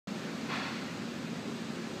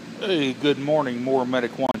Hey, good morning, More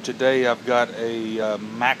Medic One. Today I've got a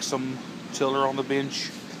Maxim tiller on the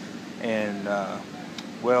bench, and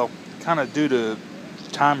well, kind of due to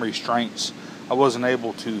time restraints, I wasn't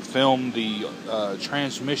able to film the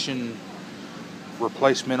transmission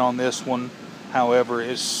replacement on this one. However,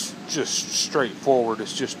 it's just straightforward.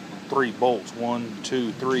 It's just 3 bolts, 1,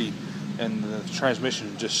 2, 3, and the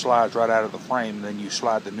transmission just slides right out of the frame, and then you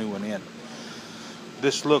slide the new one in.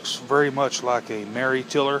 This looks very much like a Mary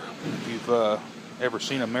tiller. If you've ever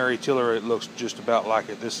seen a Mary tiller, it looks just about like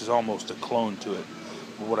it. This is almost a clone to it.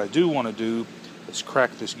 But what I do want to do is crack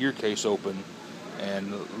this gear case open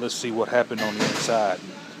and let's see what happened on the inside.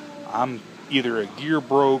 I'm either a gear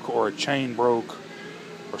broke or a chain broke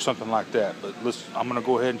or something like that. But I'm going to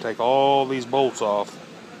go ahead and take all these bolts off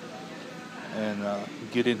and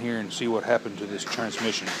get in here and see what happened to this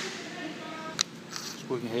transmission.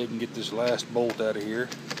 We can go ahead and get this last bolt out of here.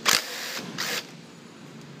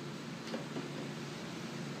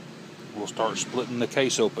 We'll start splitting the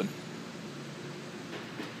case open.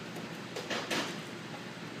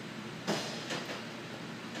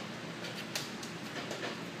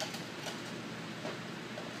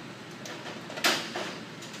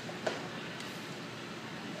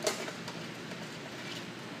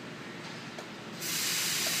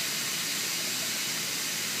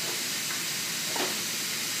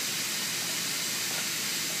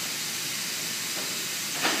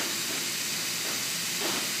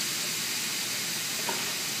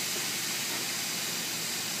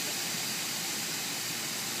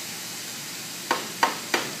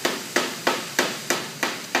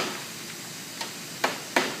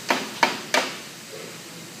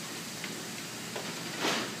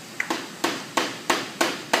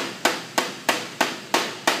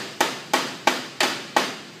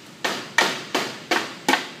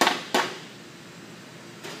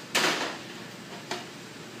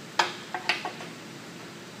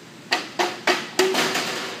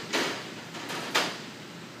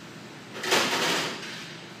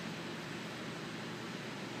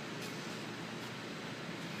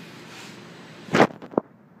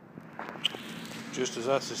 Just as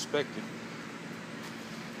I suspected.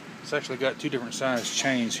 It's actually got 2 different size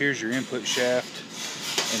chains. Here's your input shaft,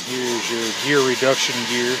 and here's your gear reduction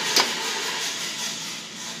gear.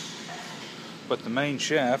 But the main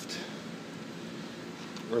shaft,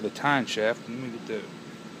 or the tine shaft, let me get the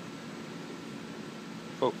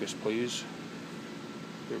focus, please.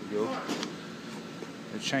 There we go.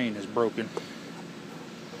 The chain is broken.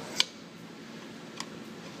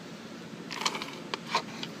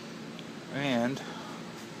 And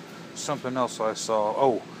something else I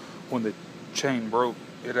saw, when the chain broke,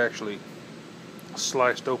 it actually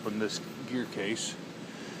sliced open this gear case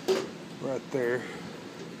right there.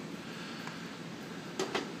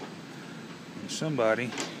 And somebody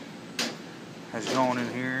has gone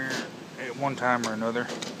in here at one time or another.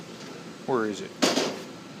 Where is it?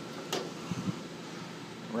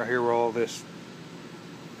 Right here where all this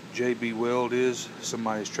JB weld is.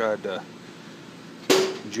 Somebody's tried to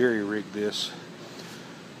jerry-rig this.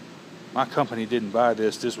 My company didn't buy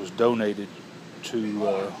this. This was donated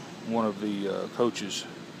to one of the coaches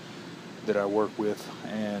that I work with,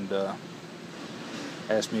 and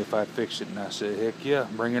asked me if I'd fix it, and I said, heck yeah,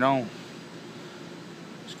 bring it on.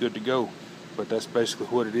 It's good to go. But that's basically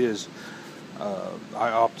what it is.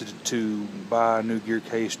 I opted to buy a new gear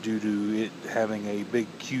case due to it having a big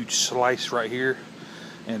huge slice right here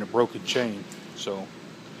and a broken chain. So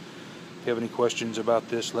if you have any questions about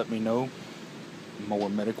this, let me know. More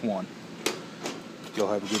Medic One.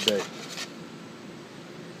 Y'all have a good day.